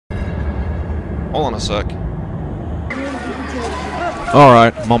Hold on a sec.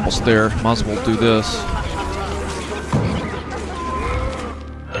 Alright, I'm almost there. Might as well do this.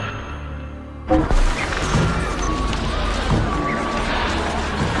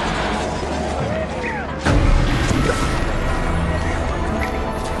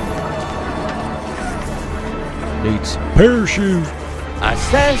 Needs parachute. A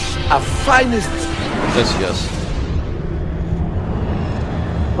sash of finest. Yes.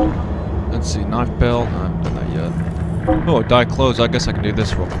 Let's see, knife belt. No, I haven't done that yet. Oh, dye clothes. I guess I can do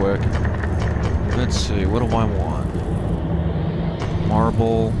this real quick. Let's see, what do I want?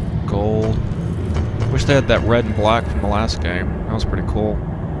 Marble, gold. Wish they had that red and black from the last game. That was pretty cool.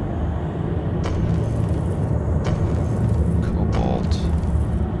 Cobalt.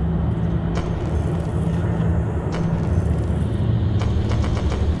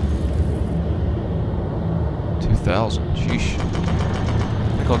 $2,000. Sheesh. I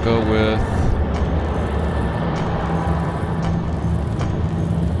think I'll go with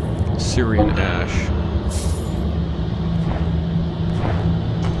Syrian ash.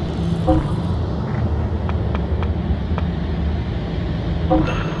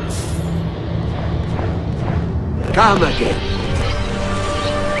 Come again.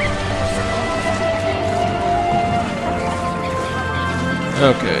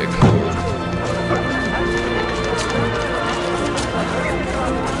 Okay, cool.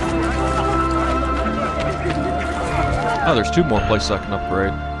 Oh, there's 2 more places I can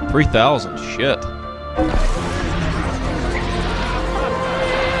upgrade. 3,000, shit.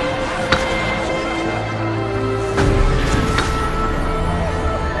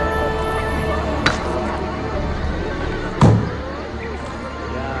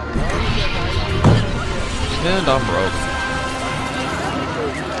 And I'm broke.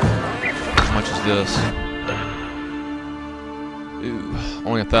 How much is this? Ooh,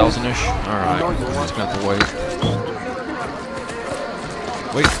 only 1,000-ish? Alright, I'm just gonna have to wait.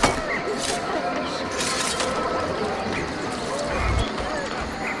 Wait.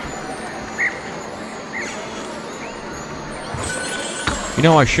 You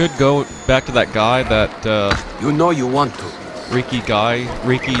know, I should go back to that guy that, You know you want to.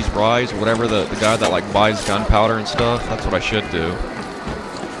 Riki's Rise, whatever, the guy that, like, buys gunpowder and stuff. That's what I should do.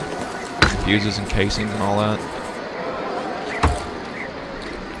 Fuses and casings and all that.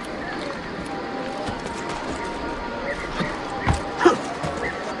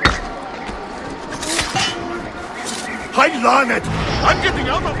 I learn it! I'm getting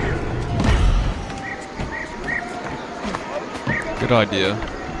out of here! Good idea.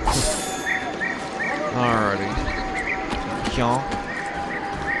 Alrighty. Yeah.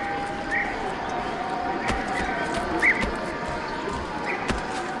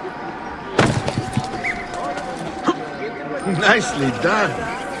 Nicely done.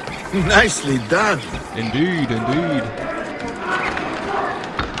 Nicely done. Indeed, indeed.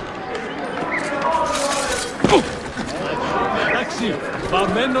 Εντάξει,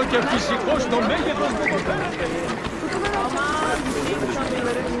 βαμμένο και φυσικό στο μέγεθος μου.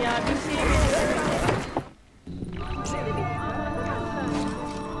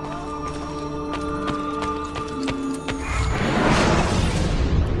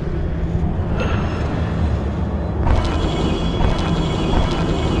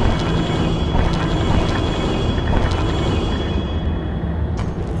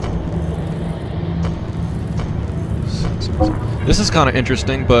 This is kind of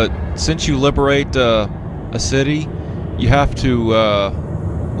interesting, but since you liberate a city, you have to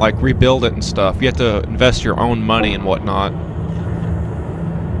like rebuild it and stuff. You have to invest your own money and whatnot.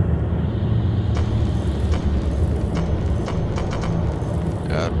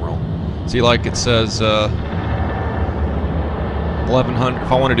 Admiral. See, like it says 1100.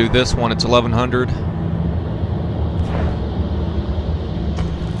 If I want to do this one, it's 1100.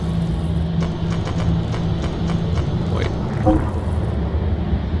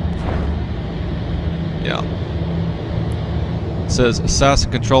 Yeah. It says assassin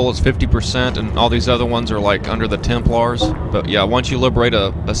control is 50% and all these other ones are like under the Templars. But yeah, once you liberate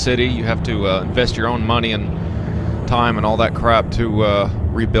a city, you have to invest your own money and time and all that crap to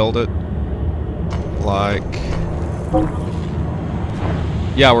rebuild it. Like...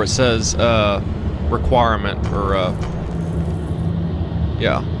 yeah, where it says requirement or...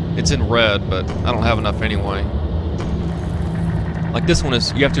 yeah, it's in red, but I don't have enough anyway. Like this one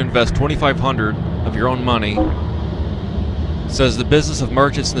is, you have to invest 2,500 of your own money. It says the business of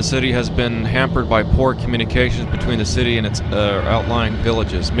merchants in the city has been hampered by poor communications between the city and its outlying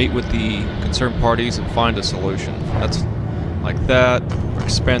villages. Meet with the concerned parties and find a solution. That's like that.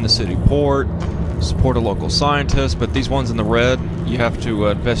 Expand the city port. Support a local scientist. But these ones in the red, you have to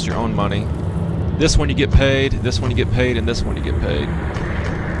invest your own money. This one you get paid, this one you get paid, and this one you get paid.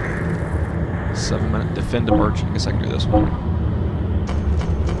 7-minute defend a merchant. I guess I can do this one.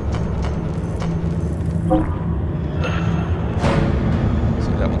 So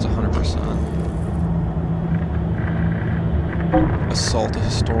that one's 100%. Assault a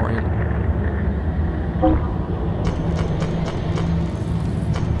historian.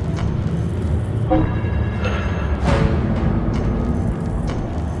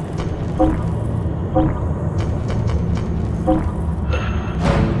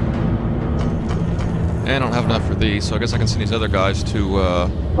 And I don't have enough for these, so I guess I can send these other guys to,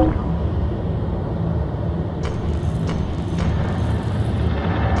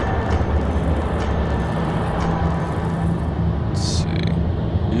 let's see.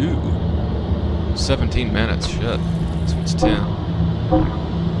 Ooh. 17 minutes, shit. This one's 10.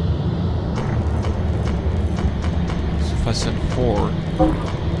 So if I send 4...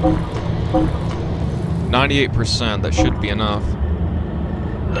 98%, that should be enough.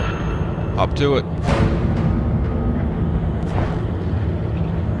 Hop to it.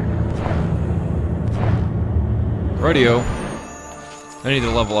 Radio. I need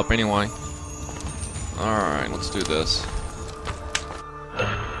to level up anyway. Alright, let's do this.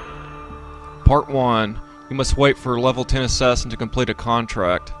 Part 1. You must wait for level 10 assassin to complete a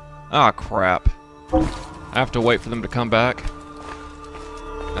contract. Ah, crap. I have to wait for them to come back?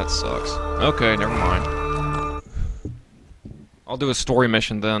 That sucks. Okay, never mind. I'll do a story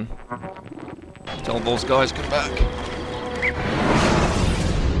mission then. Tell those guys come back.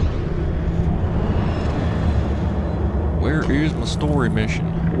 Where is my story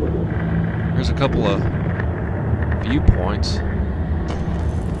mission? There's a couple of viewpoints.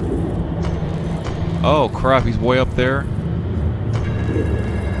 Oh crap, he's way up there.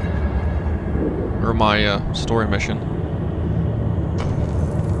 Or my story mission.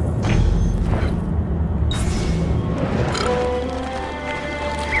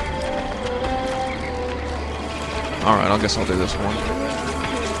 Alright, I guess I'll do this one.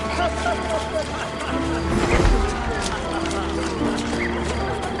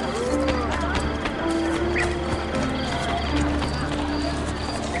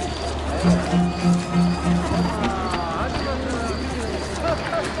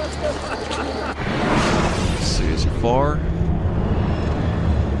 Let's see, is it far?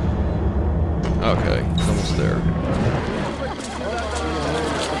 Okay, it's almost there.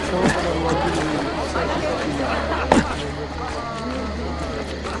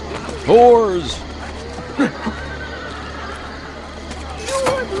 Whores!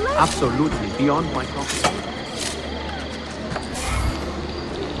 Absolutely beyond my comprehension.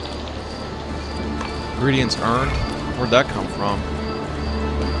 Ingredients earned? Where'd that come from?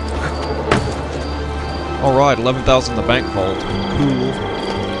 Alright, 11,000 in the bank vault. Cool.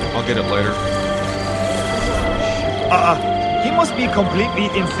 I'll get it later. He must be completely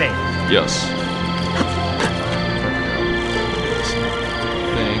insane. Yes.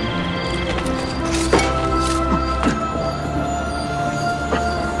 Thing.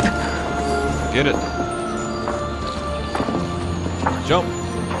 Get it. Jump.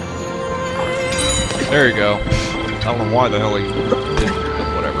 There you go. I don't know why the hell he didn't, but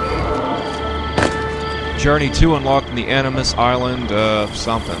whatever. Journey 2 unlocked in the Animus Island,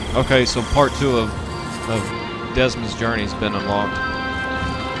 something. Okay, so part 2 of Desmond's journey's been unlocked.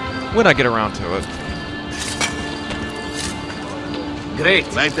 When I get around to it.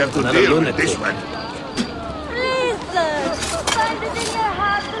 Great. Might have to Another deal with lunatic. this one. Please, sir. Find it in your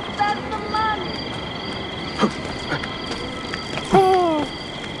heart to spend some money.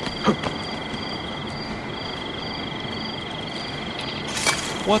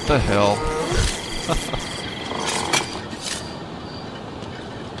 What the hell?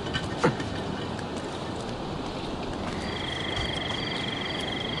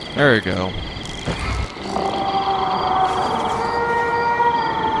 There you go.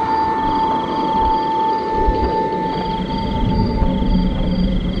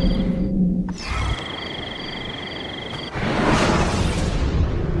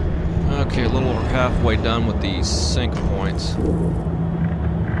 Okay, a little over halfway done with these sync points.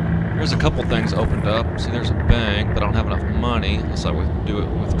 There's a couple things opened up. See, there's a bank, but I don't have enough money unless I do it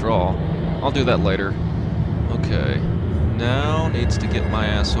withdraw. I'll do that later. Okay. Now needs to get my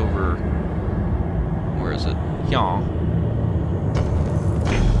ass over. Where is it? Yeah.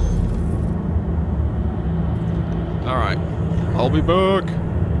 Alright. I'll be back.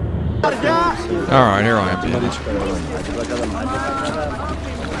 Alright, here I am.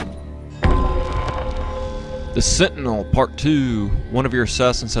 The Sentinel, Part 2. One of your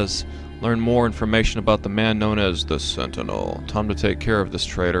assassins has learned more information about the man known as the Sentinel. Time to take care of this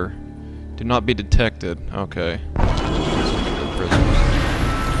traitor. Do not be detected. Okay.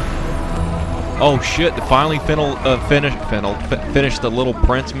 Oh shit! They finally finished the Little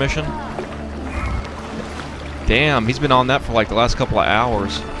Prince mission. Damn, he's been on that for like the last couple of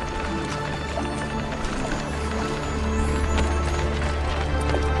hours.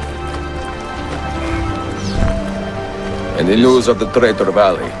 And the news of the traitor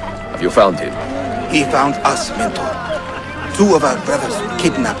Valley. Have you found him? He found us, Mentor. 2 of our brothers were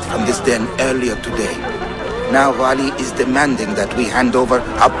kidnapped from this den earlier today. Now Valley is demanding that we hand over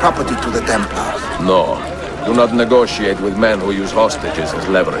our property to the Templars. No. Do not negotiate with men who use hostages as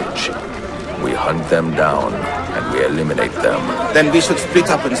leverage. We hunt them down, and we eliminate them. Then we should split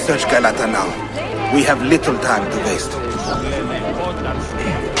up and search Galata now. We have little time to waste.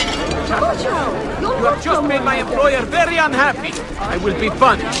 You have just made my employer very unhappy. I will be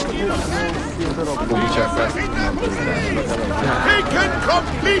punished. Taken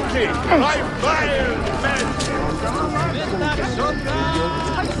completely by vile men!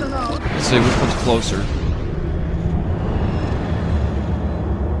 Let's see which one's closer.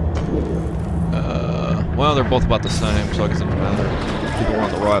 Well, they're both about the same, so I guess it doesn't matter. Keep the one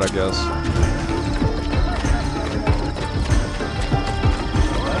on the right, I guess.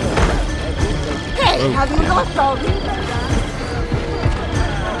 Hey, have you lost all these?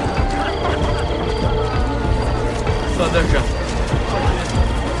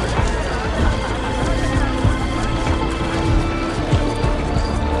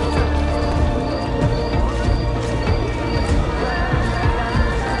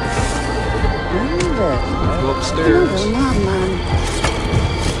 Go upstairs.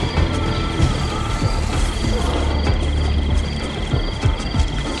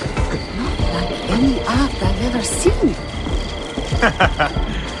 Any art I've ever seen.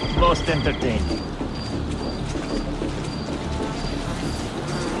 Most entertaining.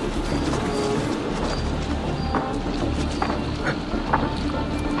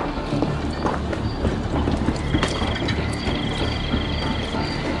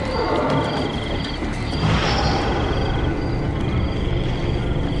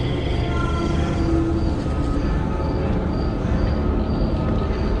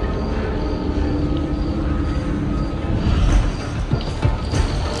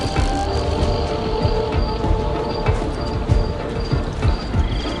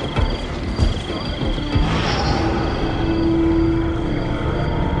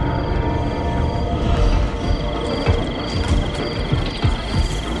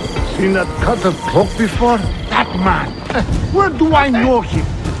 Seen that cut of cloak before? That man! Where do I know him?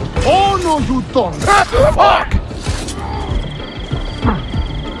 Oh, no, you don't! Fuck!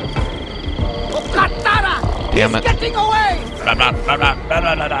 Damn it. Getting away!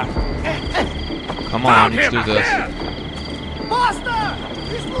 Come on, let's do this. Master!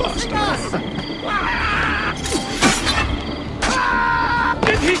 He's losing us!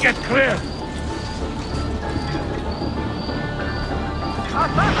 Did he get clear?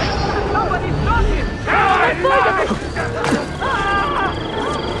 Somebody stop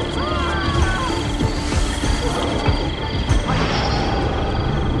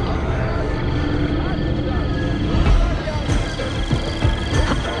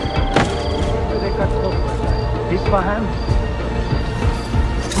him!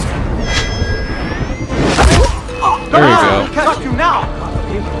 There you go. Catch you now!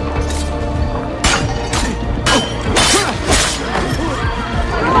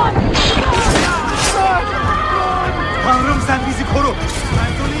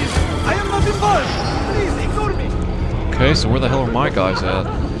 I am not involved! Please ignore me! Okay, so where the hell are my guys at?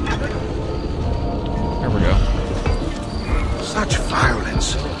 There we go. Such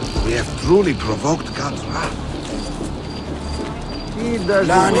violence. We have truly provoked God's wrath. He does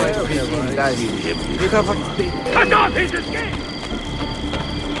Learn it. it. Cut off his escape!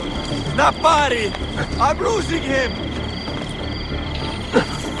 Napari! I'm losing him!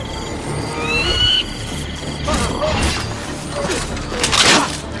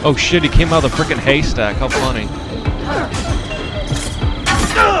 Oh shit, he came out of the frickin' haystack. How funny.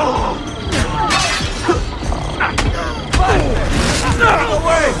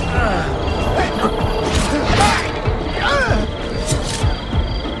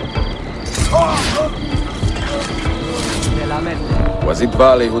 Was it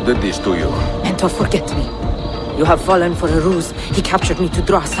Valley who did this to you? Mentor, forget me. You have fallen for a ruse. He captured me to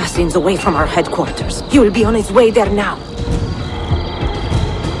draw assassins away from our headquarters. He will be on his way there now.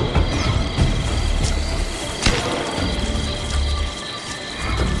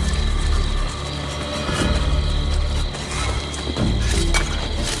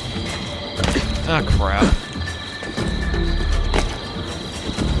 Ah, crap.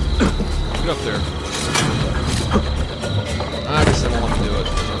 Get up there. I guess I won't let me do it.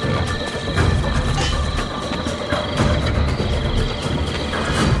 Okay.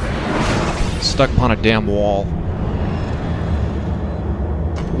 Stuck upon a damn wall.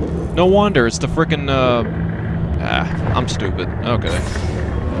 No wonder, it's the frickin' I'm stupid. Okay.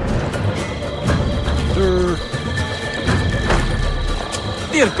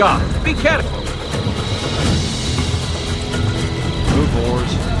 Dear God, be careful! Move,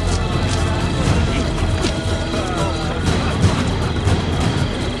 whores.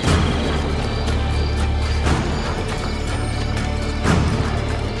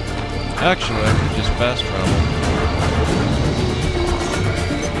 Actually, I could just fast travel.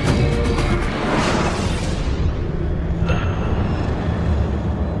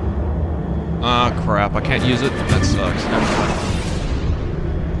 Ah, crap. I can't use it? That sucks. Never mind.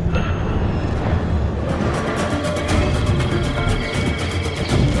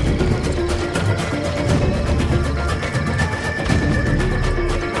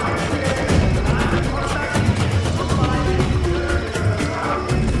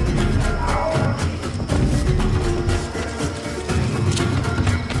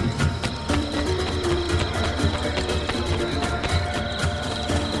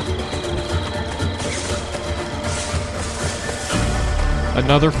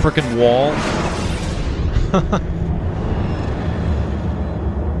 Another frickin' wall?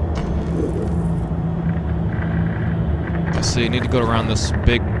 I see, you need to go around this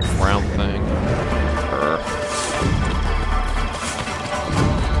big round thing.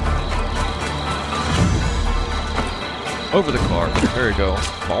 Over the car. There you go.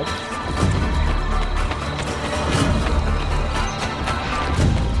 Ball.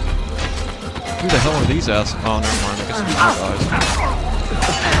 Who the hell are these ass? Oh, never mind. I guess these are guys.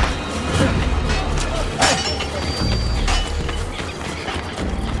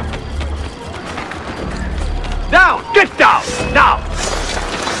 Down! Get down! Now!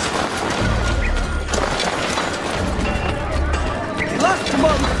 Last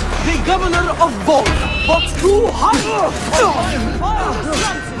month, the governor of Vol bought 200.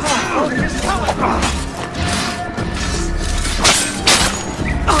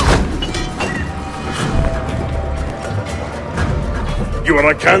 You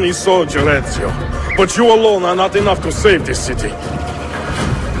are a canny soldier, Ezio, but you alone are not enough to save this city.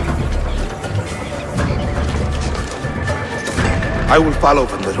 I will follow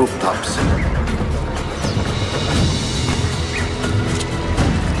from the rooftops.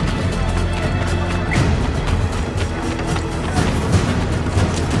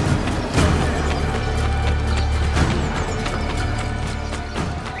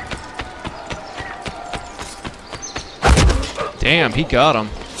 Damn, he got him.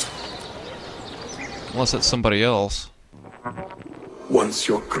 Unless it's somebody else. Once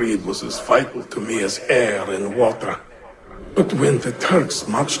your creed was as vital to me as air and water. But when the Turks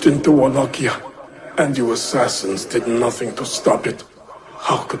marched into Wallachia, and you assassins did nothing to stop it,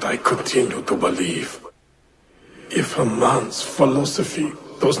 how could I continue to believe? If a man's philosophy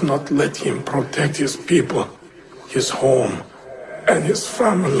does not let him protect his people, his home, and his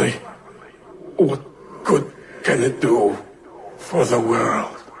family, what good can it do for the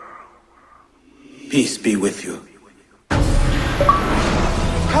world? Peace be with you.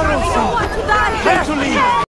 Carlson, dare to leave!